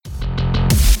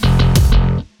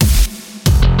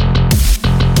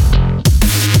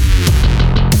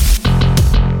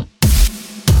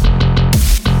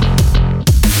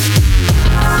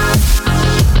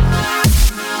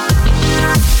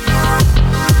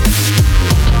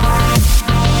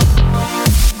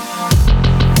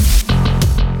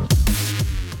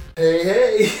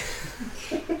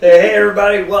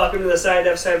everybody, welcome to the Side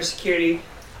Up Cybersecurity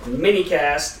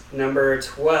minicast number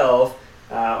 12.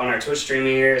 On our Twitch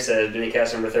streaming here it says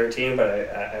minicast number 13, but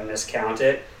I miscount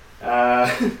it.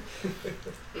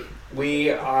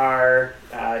 We are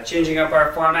changing up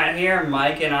our format here.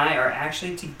 Mike and I are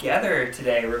actually together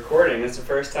today recording. It's the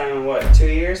first time in what, 2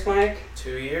 years, Mike?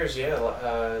 2 years, yeah.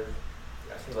 I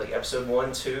think like episode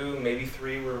 1, 2, maybe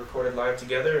 3 were recorded live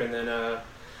together, and then I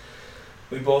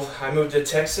moved to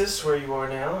Texas, where you are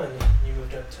now, and you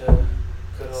moved up to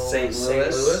good old St.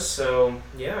 Louis. So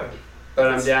yeah. But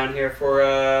I'm down here for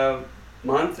a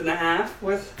month and a half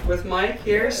with Mike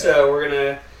here, so we're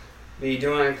gonna be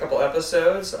doing a couple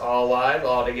episodes, all live,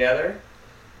 all together,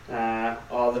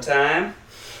 all the time.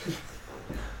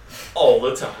 All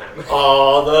the time.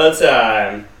 All the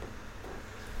time.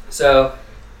 So,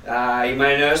 you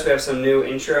might have noticed we have some new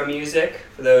intro music.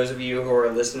 For those of you who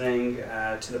are listening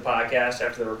to the podcast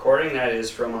after the recording, that is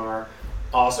from our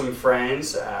awesome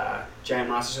friends, Giant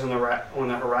Monsters on the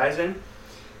Horizon,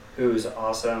 whose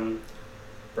awesome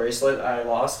bracelet I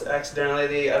lost accidentally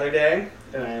the other day.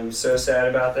 And I'm so sad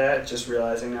about that, just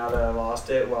realizing now that I lost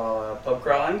it while pub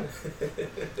crawling.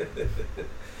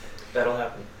 That'll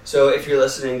happen. So if you're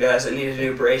listening, guys, I need a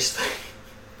new bracelet.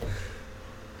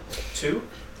 Two?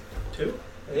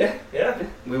 Yeah.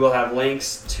 We will have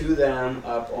links to them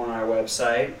up on our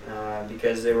website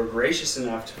because they were gracious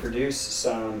enough to produce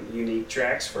some unique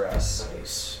tracks for us.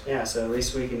 Nice. Yeah, so the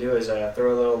least we can do is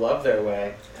throw a little love their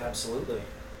way. Absolutely.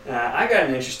 I got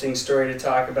an interesting story to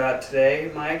talk about today,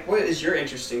 Mike. What is your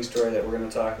interesting story that we're going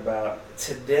to talk about?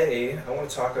 Today, I want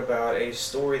to talk about a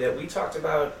story that we talked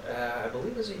about, I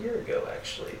believe it was a year ago,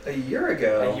 actually. A year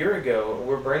ago? A year ago.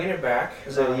 We're bringing it back.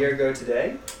 Is it a year ago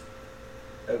today?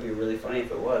 That would be really funny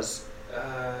if it was.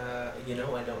 I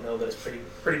don't know, but it's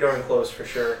pretty darn close for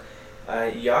sure.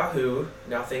 Yahoo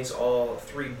now thinks all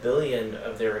 3 billion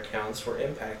of their accounts were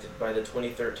impacted by the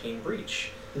 2013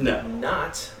 breach. No.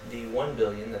 Not the 1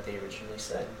 billion that they originally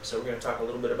said. So we're going to talk a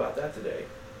little bit about that today.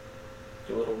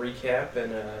 Do a little recap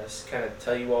and kind of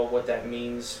tell you all what that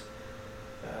means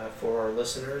for our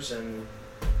listeners and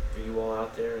for you all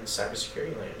out there in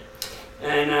cybersecurity land.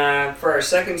 And for our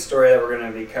second story that we're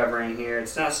going to be covering here,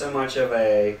 it's not so much of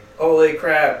a holy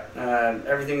crap,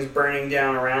 everything's burning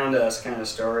down around us kind of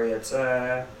story. It's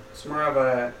more of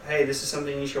a, hey, this is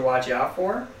something you should watch out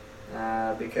for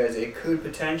because it could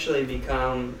potentially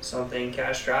become something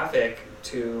catastrophic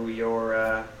to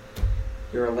your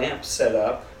lamp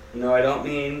setup. No, I don't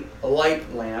mean a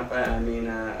light lamp, I mean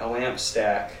a lamp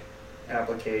stack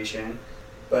application.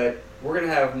 But we're going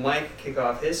to have Mike kick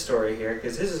off his story here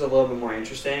because his is a little bit more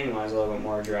interesting, mine's a little bit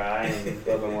more dry and a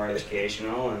little bit more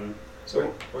educational. And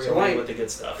so we're going to leave with the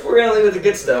good stuff. We're going to leave with the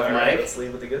good stuff, All Mike. Right, let's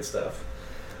leave with the good stuff.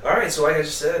 All right, so like I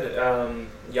just said,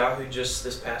 Yahoo just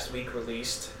this past week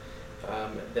released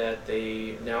that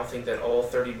they now think that all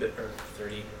 30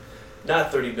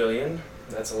 billion,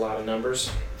 that's a lot of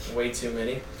numbers, way too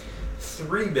many.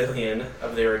 3 billion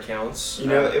of their accounts. You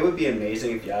know, it would be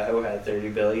amazing if Yahoo had 30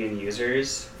 billion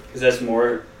users, because that's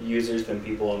more users than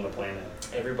people on the planet.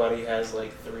 Everybody has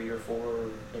like 3 or 4,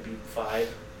 maybe 5.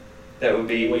 That would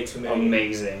be way too many.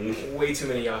 Amazing. Way too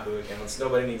many Yahoo accounts.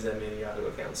 Nobody needs that many Yahoo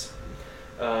accounts.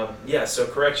 So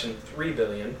correction, 3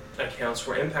 billion accounts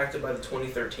were impacted by the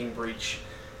 2013 breach,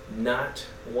 not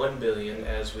 1 billion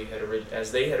as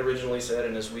they had originally said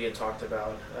and as we had talked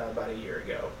about a year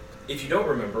ago. If you don't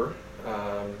remember,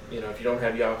 if you don't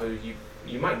have Yahoo,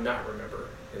 you might not remember,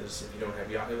 because if you don't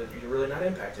have Yahoo, you're really not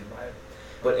impacted by it.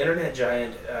 But internet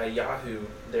giant Yahoo,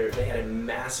 they had a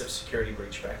massive security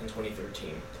breach back in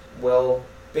 2013. Well,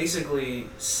 basically,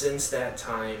 since that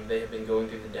time, they have been going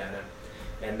through the data,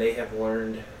 and they have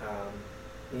learned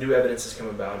new evidence has come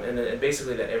about, and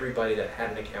basically that everybody that had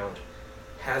an account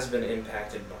has been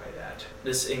impacted by that.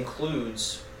 This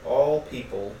includes all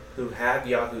people who have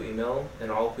Yahoo email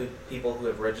and all people who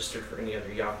have registered for any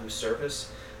other Yahoo service.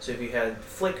 So if you had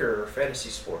Flickr or Fantasy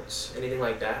Sports, anything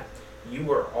like that, you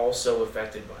were also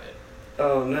affected by it.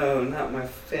 Oh no, not my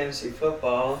fantasy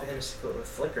football. Fantasy football.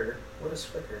 Flickr? What is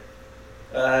Flickr?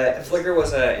 Flickr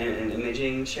was an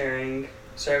imaging sharing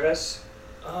service.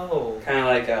 Oh. Kind of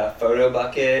like a Photo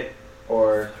Bucket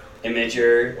or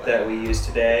Imager that we use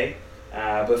today.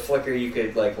 But Flickr, you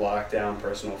could like lock down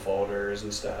personal folders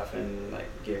and stuff, and like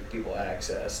give people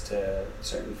access to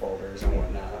certain folders and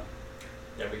whatnot.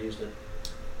 Never used it.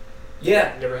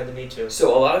 Yeah, never had the need to.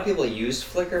 So a lot of people used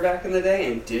Flickr back in the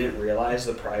day and didn't realize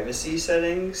the privacy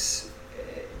settings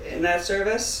in that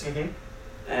service,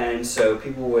 and so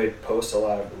people would post a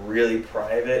lot of really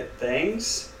private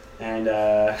things, and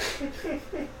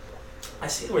I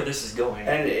see where this is going.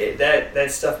 And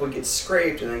that stuff would get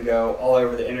scraped and then go all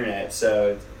over the internet.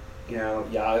 So,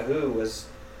 Yahoo was,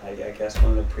 I guess,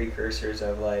 one of the precursors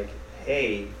of like,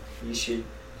 hey, you should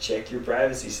check your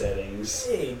privacy settings.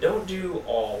 Hey, don't do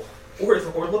all. Or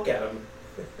look at them.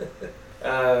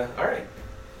 All right.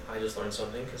 I just learned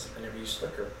something because I never used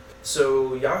Flickr.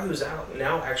 So Yahoo's out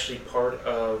now actually part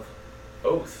of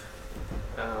Oath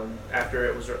after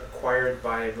it was acquired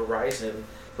by Verizon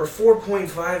for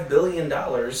 $4.5 billion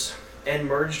and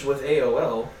merged with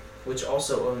AOL, which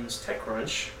also owns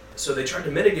TechCrunch. So they tried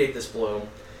to mitigate this blow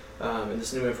and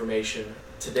this new information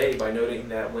today by noting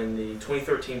that when the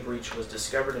 2013 breach was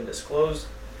discovered and disclosed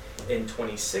in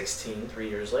 2016, 3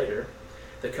 years later,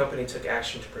 the company took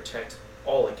action to protect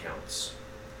all accounts.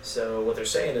 So what they're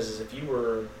saying is if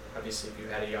you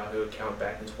had a Yahoo account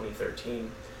back in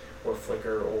 2013, or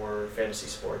Flickr, or Fantasy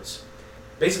Sports,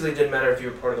 basically it didn't matter if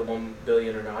you were part of the 1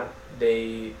 billion or not.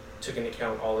 They took into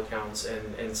account all accounts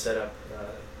and set up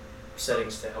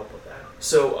settings to help with that.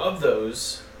 So of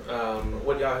those,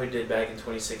 what Yahoo did back in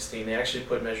 2016, they actually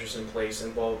put measures in place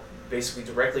involved basically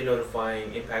directly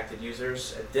notifying impacted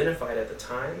users identified at the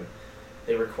time.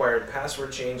 They required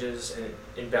password changes and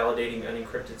invalidating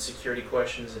unencrypted security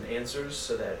questions and answers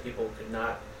so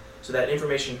that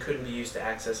information couldn't be used to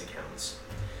access accounts.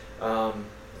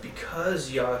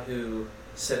 Because Yahoo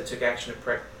said it took action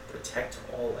to protect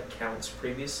all accounts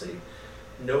previously,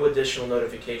 no additional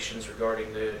notifications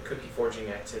regarding the cookie forging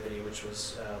activity, which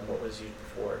was what was used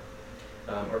before,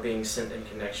 are being sent in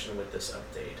connection with this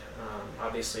update.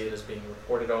 Obviously, it is being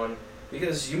reported on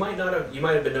because you might have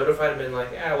been notified and been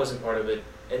like, I wasn't part of it,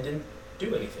 and didn't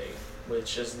do anything,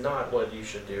 which is not what you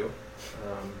should do.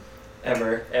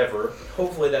 Ever.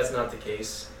 Hopefully, that's not the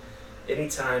case.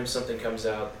 Anytime something comes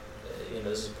out,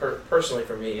 this is personally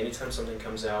for me. Anytime something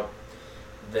comes out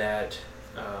that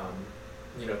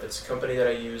if it's a company that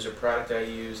I use or product I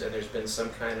use and there's been some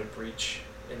kind of breach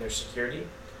in their security,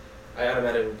 I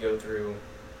automatically go through,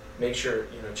 make sure,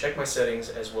 check my settings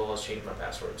as well as change my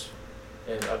passwords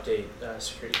and update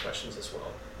security questions as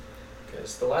well.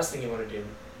 Because the last thing you want to do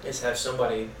is have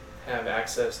somebody have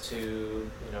access to,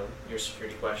 your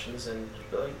security questions and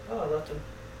just be like, oh, I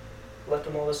left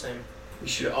them all the same. You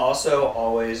should also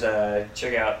always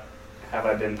check out Have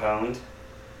I Been Pwned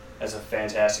as a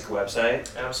fantastic website.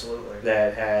 Absolutely.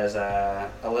 That has a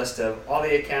list of all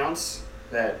the accounts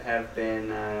that have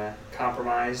been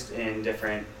compromised in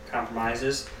different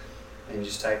compromises. And you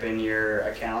just type in your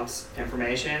account's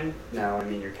information. No, I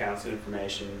mean your account's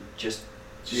information. Just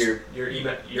your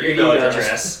email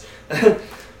address.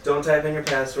 Don't type in your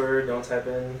password. Don't type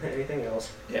in anything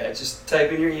else. Yeah, just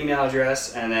type in your email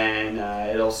address, and then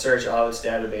it'll search all its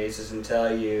databases and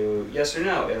tell you yes or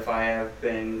no if I have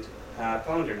been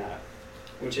pwned or not,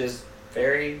 which is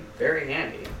very, very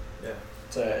handy. Yeah.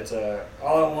 It's a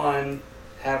all-in-one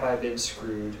have I been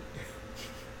screwed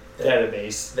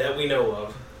database that we know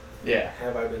of. Yeah.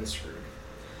 Have I been screwed?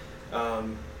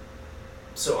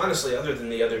 So honestly, other than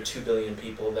the other 2 billion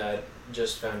people that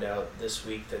just found out this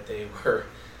week that they were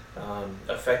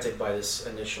affected by this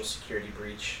initial security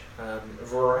breach,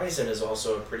 Verizon is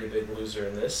also a pretty big loser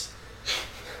in this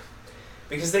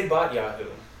because they bought Yahoo.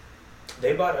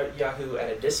 They bought Yahoo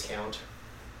at a discount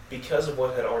because of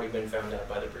what had already been found out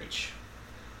by the breach.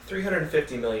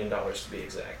 $350 million to be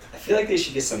exact. I feel like they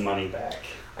should get some money back.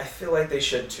 I feel like they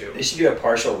should too. They should do a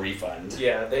partial refund.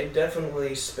 Yeah, they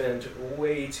definitely spent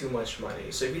way too much money.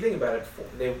 So if you think about it,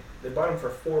 they bought them for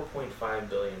 $4.5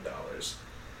 billion.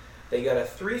 They got a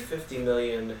 $350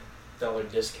 million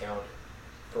discount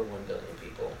for 1 billion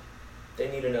people. They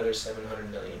need another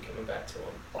 $700 million coming back to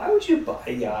them. Why would you buy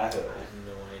Yahoo? I have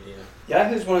no idea.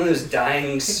 Yahoo's one of those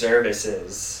dying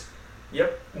services.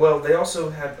 Yep. Well, they also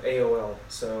have AOL,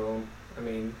 so I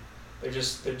mean, they're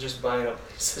just buying up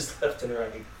places left and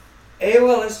right.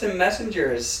 AOL Instant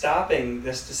Messenger is stopping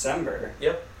this December.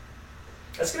 Yep.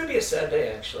 That's gonna be a sad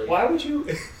day, actually. Why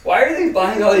are they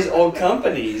buying all these old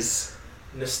companies?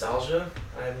 Nostalgia?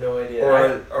 I have no idea.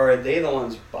 Or are they the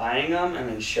ones buying them and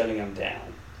then shutting them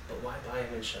down? But why buy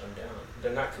them and shut them down?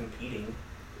 They're not competing.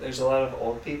 There's a lot of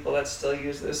old people that still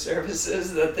use those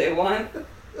services that they want.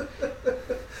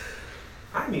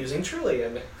 I'm using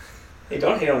Trillian. Hey,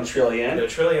 don't hate on Trillian. No,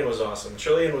 Trillian was awesome.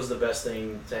 Trillian was the best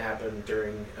thing to happen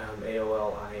during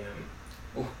AOL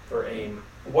IM, or AIM.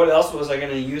 What else was I going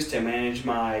to use to manage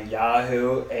my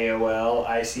Yahoo, AOL,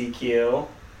 ICQ?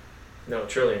 No,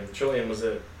 Trillian. Trillian was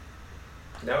it.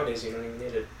 Nowadays, you don't even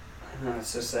need it. I know, it's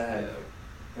so sad.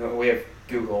 We have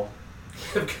Google.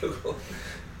 Google.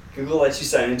 Google lets you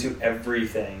sign into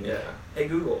everything. Yeah. Hey,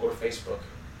 Google or Facebook.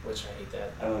 which I hate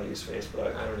that. I don't use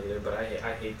Facebook. I don't either, but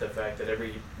I hate the fact that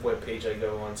every web page I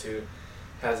go onto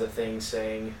has a thing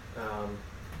saying,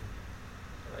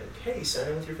 like, hey, sign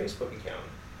in with your Facebook account.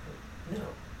 No,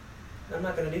 I'm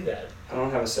not going to do that. I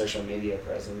don't have a social media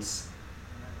presence.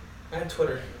 I have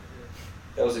Twitter.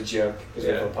 That was a joke because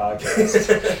we Yeah. have a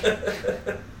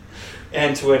podcast.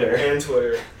 And Twitter. And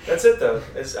Twitter. That's it, though.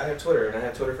 I have Twitter, and I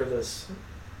have Twitter for this.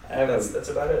 That's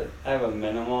about it. I have a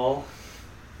minimal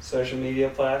social media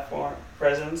platform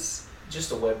presence.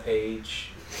 Just a web page,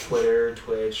 Twitter,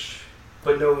 Twitch,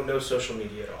 but no social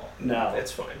media at all. No.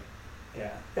 That's fine.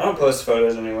 Yeah. I don't post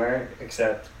photos anywhere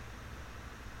except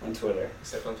on Twitter.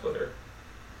 Except on Twitter.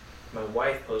 My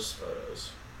wife posts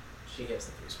photos. She has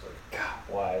the Facebook. God,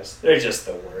 wives. They're just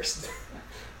the worst.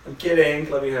 I'm kidding.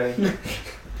 Love you, honey.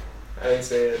 I didn't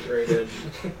say it. Very good.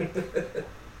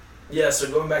 Yeah, so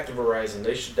going back to Verizon,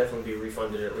 they should definitely be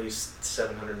refunded at least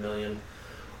 $700 million,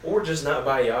 or just not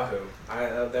buy Yahoo.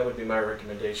 That would be my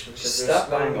recommendation. Just stop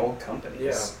buying old companies.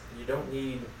 Yeah, you don't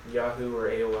need Yahoo or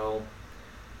AOL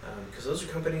because those are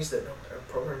companies that are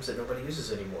programs that nobody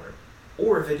uses anymore.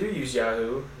 Or if they do use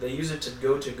Yahoo, they use it to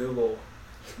go to Google.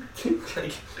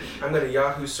 Like, I'm going to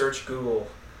Yahoo search Google,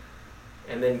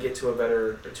 and then get to a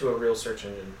real search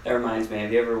engine. That reminds me.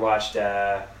 Have you ever watched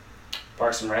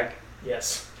Parks and Rec?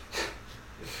 Yes.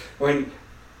 When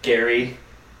Gary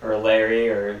or Larry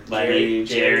or Lenny,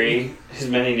 Jerry, his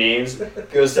many names,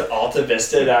 goes to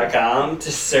altavista.com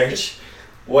to search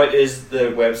what is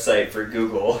the website for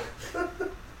Google.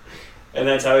 And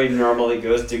that's how he normally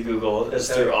goes to Google, is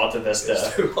through AltaVista. It's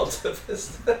through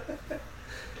AltaVista.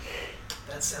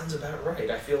 That sounds about right.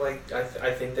 I feel like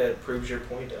I think that proves your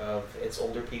point of it's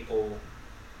older people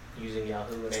using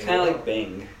Yahoo and It's AOL. kind of like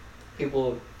Bing.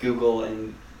 People Google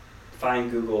and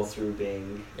find Google through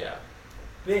Bing. Yeah.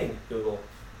 Bing, Google.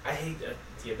 I hate that.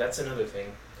 Yeah, that's another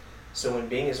thing. So when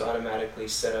Bing is automatically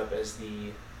set up as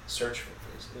the search,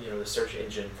 the search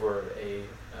engine for a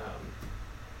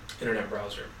internet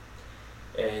browser,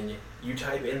 and you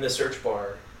type in the search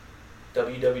bar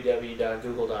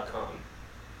www.google.com,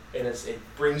 and it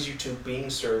brings you to Bing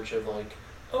search of like,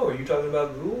 oh, are you talking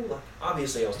about Google? Like,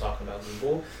 obviously I was talking about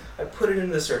Google. I put it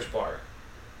in the search bar.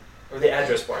 Or the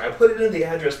address bar. I put it in the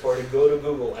address bar to go to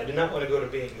Google. I did not want to go to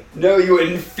Bing. No, you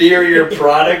inferior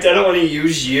product. I don't want to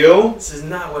use you. This is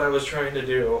not what I was trying to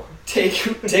do.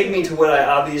 Take me to what I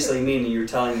obviously mean, and you're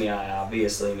telling me I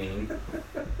obviously mean.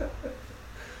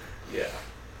 Yeah.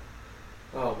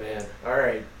 Oh, man. All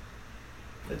right.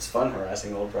 It's fun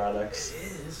harassing old products.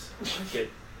 It is. I like it.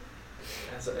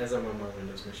 As I'm on my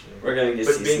Windows machine. We're going to get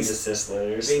But cease Bing- and desist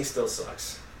letters. Bing still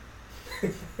sucks.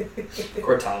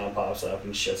 Cortana pops up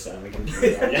and shuts down the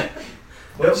computer on you.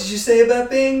 What Nope. did you say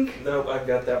about Bing? Nope, I've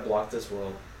got that blocked as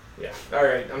well. Yeah. All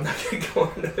right, I'm not going to go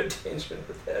on another tangent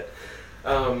with that.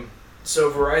 So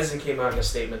Verizon came out in a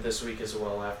statement this week as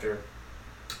well after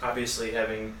obviously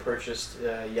having purchased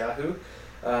Yahoo.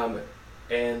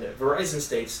 And Verizon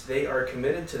states they are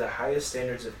committed to the highest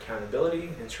standards of accountability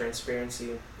and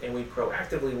transparency, and we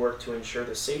proactively work to ensure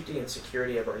the safety and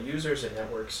security of our users and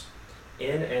networks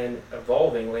in an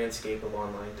evolving landscape of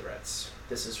online threats.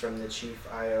 This is from the Chief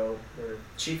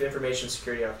Information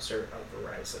Security Officer of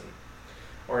Verizon.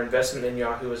 Our investment in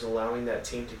Yahoo is allowing that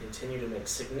team to continue to make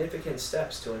significant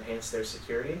steps to enhance their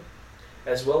security,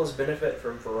 as well as benefit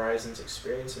from Verizon's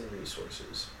experience and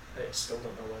resources. I still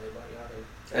don't know why they bought Yahoo.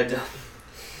 I don't.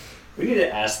 We need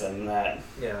to ask them that.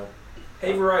 Yeah.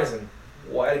 Hey Verizon,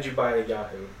 why did you buy a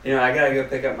Yahoo? You know, I gotta go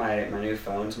pick up my new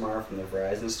phone tomorrow from the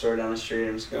Verizon store down the street.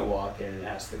 I'm just gonna walk in and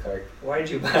ask the clerk, why did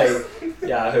you buy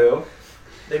Yahoo?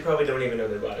 They probably don't even know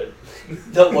they bought it.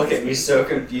 They'll look at me so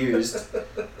confused.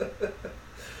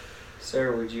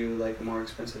 Sir, would you like a more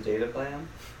expensive data plan?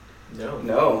 No.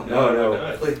 No.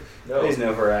 not. Please, No. please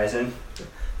no Verizon.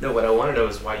 No, what I want to know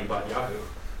is why you bought Yahoo.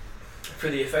 For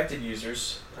the affected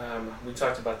users, we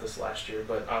talked about this last year,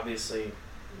 but obviously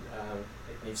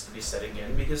it needs to be said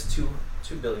again because 2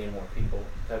 billion more people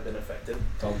have been affected.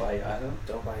 Don't buy Yahoo.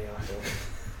 Don't buy Yahoo.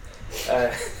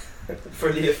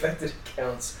 For the affected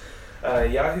accounts,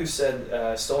 Yahoo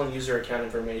said stolen user account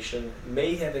information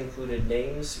may have included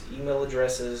names, email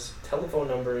addresses, telephone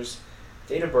numbers,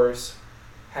 date of births,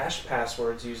 hashed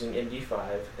passwords using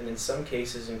MD5, and in some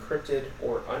cases encrypted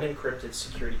or unencrypted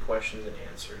security questions and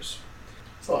answers.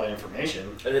 That's a lot of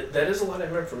information. That is a lot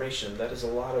of information. That is a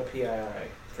lot of PII,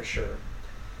 for sure.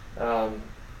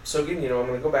 So again, I'm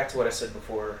going to go back to what I said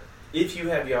before. If you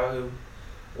have Yahoo,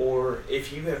 or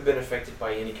if you have been affected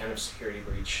by any kind of security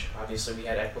breach, obviously we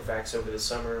had Equifax over the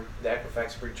summer, the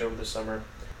Equifax breach over the summer,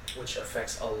 which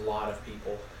affects a lot of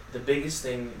people. The biggest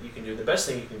thing you can do, the best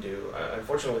thing you can do,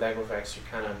 unfortunately with Equifax, you're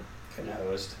kind of kind of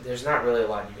hosed. There's not really a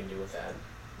lot you can do with that.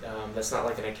 That's not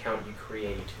like an account you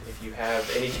create. If you have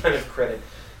any kind of credit,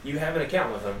 you have an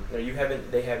account with them, or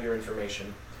they have your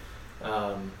information.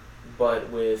 But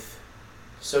with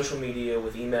social media,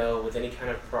 with email, with any kind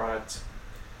of product,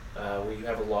 where you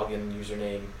have a login,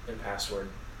 username, and password,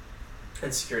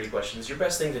 and security questions, your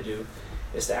best thing to do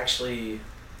is to actually,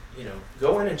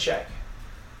 go in and check.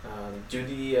 Do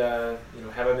the,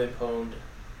 have I been pwned?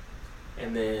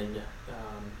 And then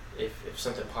if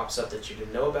something pops up that you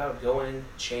didn't know about, go in,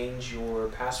 change your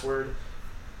password,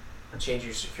 change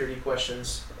your security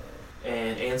questions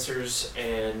and answers,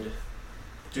 and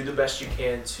do the best you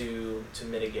can to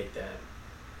mitigate that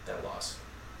loss.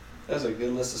 That's a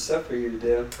good list of stuff for you to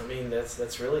do. I mean,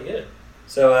 that's really it.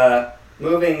 So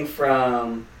moving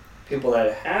from people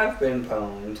that have been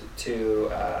pwned to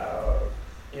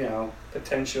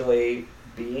potentially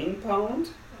being pwned,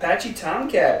 Apache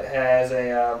Tomcat has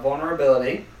a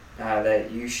vulnerability that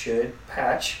you should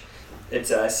patch. It's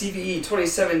CVE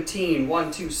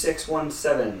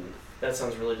 2017-12617. That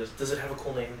sounds really good. Does it have a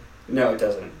cool name? No, it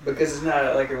doesn't, because it's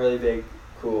not like a really big,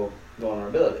 cool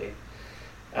vulnerability.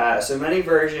 So many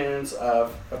versions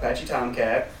of Apache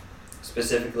Tomcat,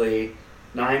 specifically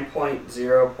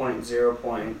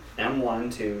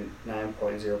 9.0.0.m1 to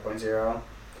 9.0.0,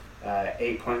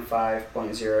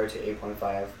 8.5.0 to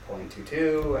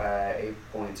 8.5.22,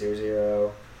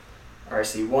 8.00,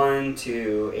 RC1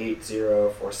 to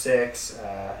 8046,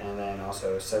 and then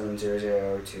also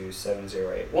 700 to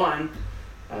 7081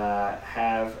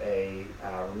 have a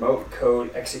remote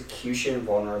code execution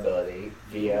vulnerability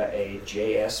via a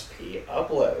JSP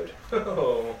upload.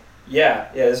 Oh. Yeah,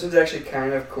 this one's actually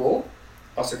kind of cool,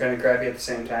 also kind of crappy at the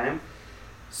same time.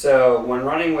 So when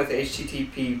running with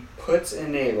HTTP puts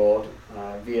enabled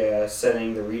via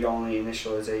setting the read-only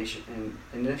initialization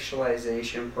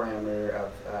parameter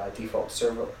of default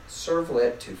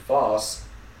servlet to false,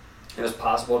 it was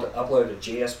possible to upload a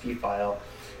JSP file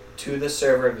to the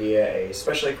server via a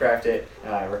specially crafted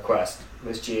request.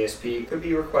 This JSP could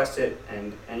be requested,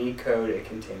 and any code it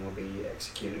contains will be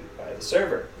executed by the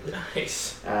server.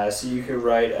 Nice. So you could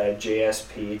write a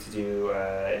JSP to do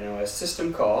a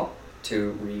system call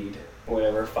to read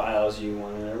whatever files you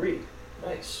want to read.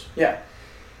 Nice. Yeah.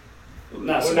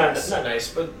 Not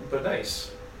nice, but nice.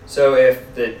 So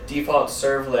if the default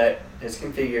servlet is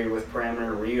configured with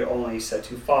parameter read only set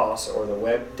to false, or the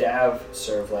webdav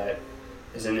servlet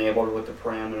is enabled with the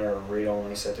parameter read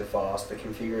only set to false, the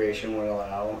configuration would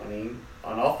allow any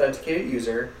unauthenticated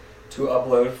user to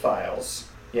upload files.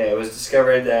 Yeah, it was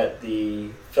discovered that the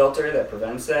filter that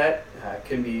prevents that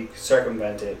can be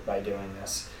circumvented by doing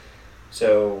this.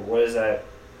 So what does that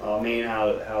all mean?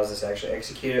 How is this actually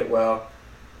executed? Well,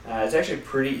 it's actually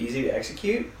pretty easy to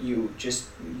execute. You just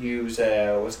use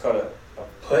what's called a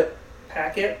put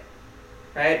packet,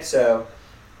 right? So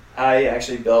I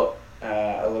actually built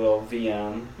a little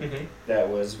VM that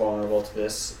was vulnerable to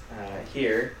this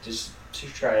here, just to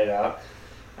try it out.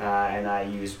 And I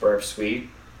used Burp Suite,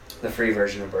 the free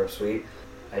version of Burp Suite.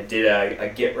 I did a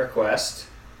GET request,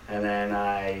 and then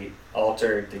I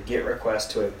altered the GET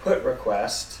request to a put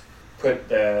request, put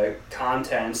the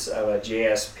contents of a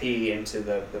JSP into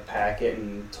the packet,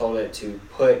 and told it to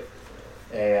put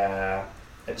a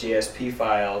JSP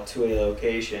file to a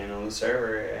location on the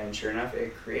server, and sure enough,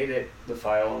 it created the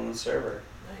file on the server.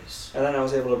 Nice. And then I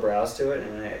was able to browse to it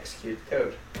and I execute the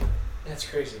code. That's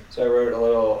crazy. So I wrote a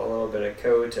little bit of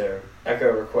code to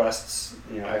echo requests,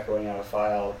 echoing out a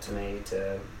file to me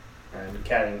and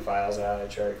catting files out. I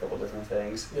tried a couple different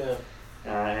things. Yeah.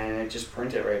 And it just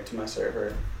printed right to my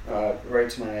server, right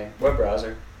to my web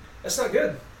browser. That's not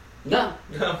good. No,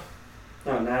 not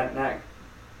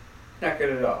good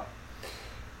at all.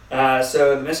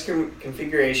 So the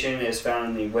misconfiguration is found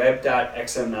in the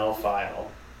web.xml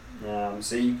file.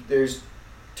 There's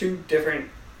two different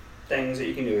things that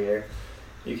you can do here.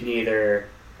 You can either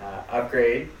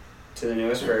upgrade to the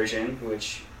newest version,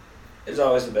 which is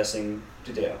always the best thing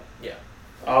to do. Yeah.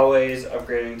 Always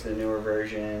upgrading to the newer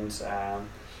versions.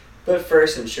 But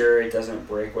first, ensure it doesn't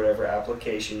break whatever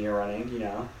application you're running,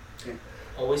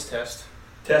 Always test.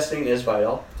 Testing is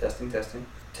vital. Testing.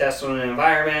 Test on an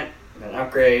environment, then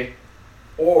upgrade,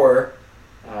 or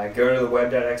go to the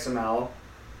web.xml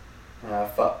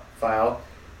file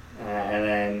and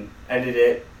then edit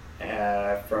it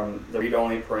from the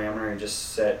read-only parameter and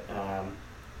just set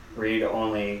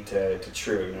read-only to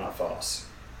true, not false.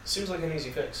 Seems like an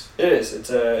easy fix. It is. It's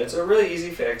a really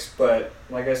easy fix, but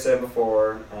like I said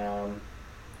before,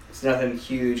 it's nothing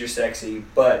huge or sexy,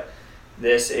 but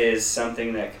this is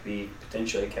something that could be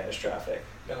potentially catastrophic.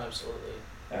 No, absolutely.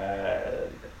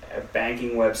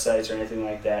 banking websites or anything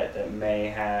like that may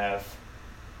have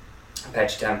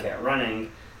Apache Tomcat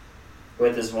running,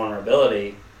 with this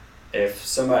vulnerability, if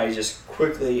somebody just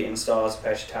quickly installs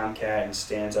Apache Tomcat and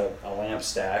stands up a LAMP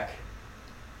stack,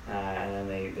 and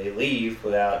then they leave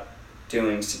without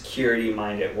doing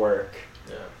security-minded work,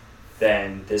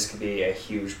 then this could be a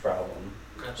huge problem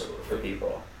for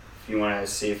people. If you want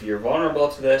to see if you're vulnerable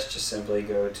to this, just simply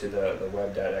go to the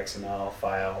web.xml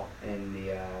file in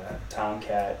the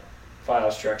Tomcat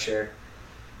file structure.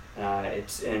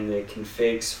 It's in the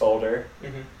configs folder.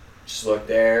 Mm-hmm. Just look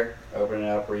there, open it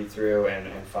up, read through,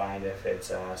 and find if it's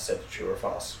set to true or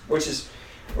false, which is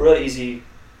a really easy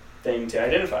thing to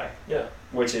identify. Yeah.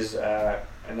 Which is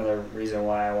another reason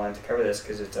why I wanted to cover this,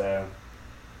 because it's a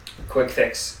quick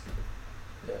fix.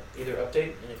 Yeah. Either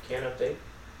update, and if you can update.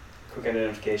 Quick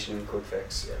identification, quick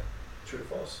fix. Yeah. True to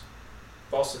false.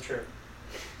 False to true.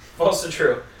 False to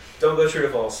true. Don't go true to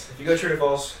false. If you go true to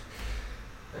false,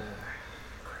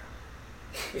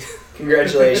 crap.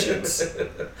 Congratulations.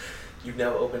 You've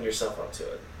now opened yourself up to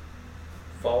it.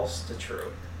 False to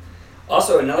true.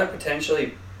 Also, another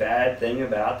potentially bad thing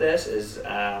about this is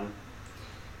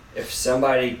if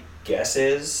somebody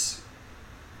guesses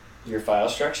your file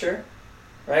structure,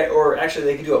 right? Or actually,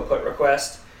 they could do a put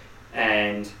request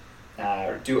and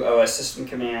do OS system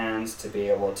commands to be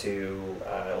able to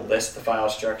list the file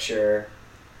structure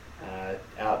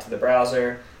out to the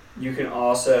browser. You can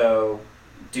also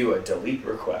do a delete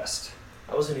request.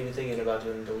 I wasn't even thinking about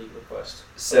doing a delete request.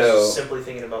 So, I was just simply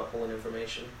thinking about pulling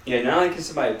information. Yeah, not only can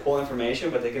somebody pull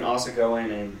information, but they can also go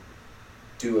in and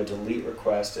do a delete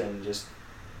request and just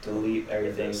delete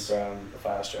everything from the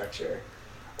file structure.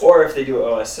 Or if they do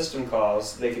OS system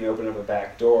calls, they can open up a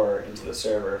back door into the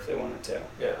server if they wanted to.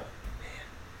 Yeah.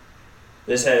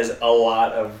 This has a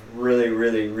lot of really,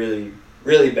 really, really,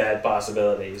 really bad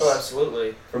possibilities. Oh,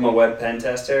 absolutely. From a web pen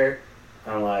tester,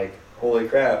 I'm like, holy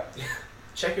crap.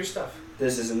 Check your stuff.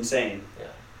 This is insane. Yeah.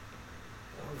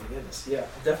 Oh my goodness. Yeah.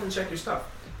 Definitely check your stuff.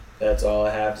 That's all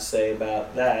I have to say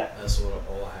about that. That's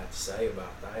all I had to say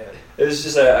about that. It was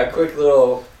just a quick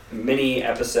little mini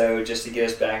episode just to get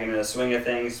us back into the swing of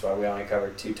things. That's why we only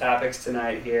covered 2 topics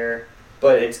tonight here.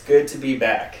 But it's good to be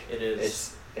back. It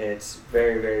is. It's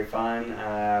very, very fun.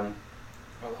 Our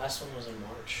last one was in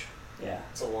March. Yeah.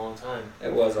 It's a long time.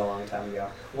 It was a long time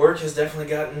ago. Work has definitely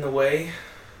gotten in the way.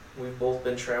 We've both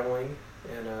been traveling,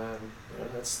 and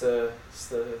that's the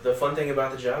fun thing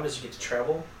about the job is you get to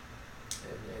travel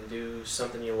and do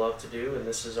something you love to do, and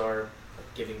this is our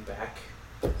giving back.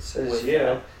 Says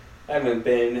you. I haven't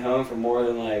been home for more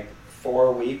than like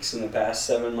 4 weeks in the past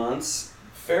 7 months.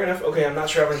 Fair enough. Okay, I'm not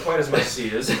traveling quite as much as he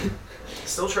is.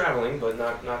 Still traveling, but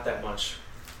not that much.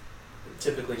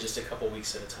 Typically just a couple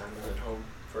weeks at a time. I'm at home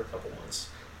for a couple months.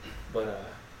 But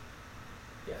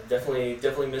yeah,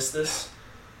 definitely missed this.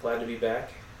 Glad to be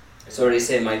back. So what do you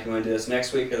say, Mike? You want to do this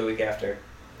next week or the week after?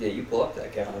 Yeah, you pull up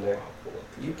that calendar. I'll pull up.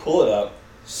 You pull it up.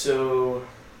 So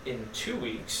in 2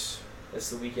 weeks, that's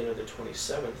the weekend of the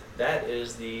 27th, that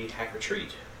is the Hack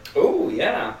Retreat. Oh,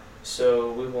 yeah.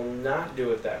 So we will not do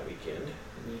it that weekend.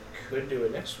 We could do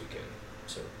it next weekend.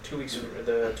 So 2 weeks from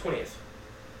the 20th.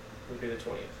 We'll do the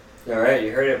 20th. All right,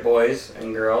 you heard it, boys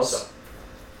and girls. So,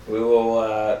 we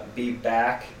will be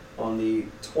back on the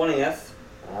 20th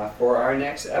for our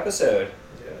next episode.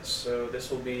 yeah, so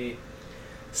this will be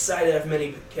Side F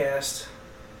Minicast,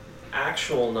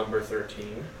 actual number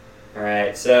 13. All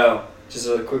right, so just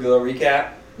a quick little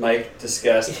recap. Mike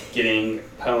discussed getting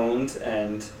pwned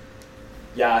and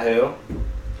Yahoo.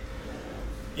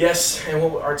 Yes, and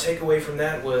what our takeaway from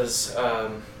that was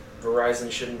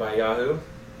Verizon shouldn't buy Yahoo.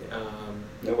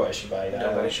 Nobody should buy Yahoo.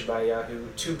 Nobody should buy Yahoo.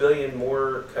 2 billion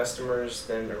more customers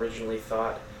than originally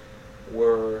thought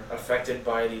were affected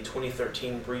by the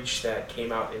 2013 breach that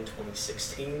came out in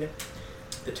 2016.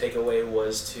 The takeaway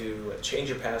was to change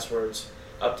your passwords,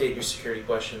 update your security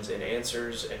questions and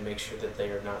answers, and make sure that they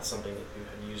are not something that you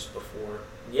have used before.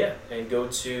 Yeah, and go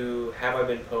to Have I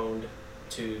Been Pwned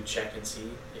to check and see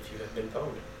if you have been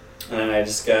pwned. And I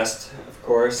discussed, of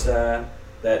course,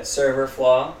 that server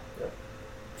flaw, Yep.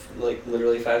 like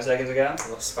literally 5 seconds ago. Well,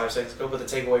 that's 5 seconds ago, but the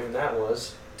takeaway from that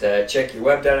was To check your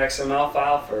web.xml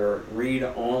file for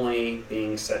read-only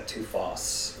being set to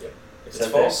false. if it's Set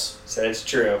false, Said it's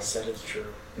true. said it's true.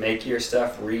 Make your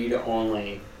stuff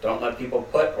read-only. Don't let people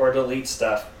put or delete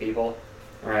stuff, people.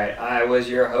 Alright, I was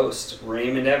your host,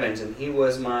 Raymond Evans, and he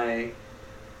was my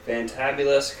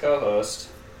fantabulous co-host.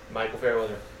 Michael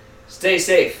Fairweather. Stay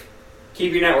safe,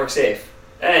 keep your network safe,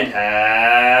 and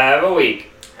have a week.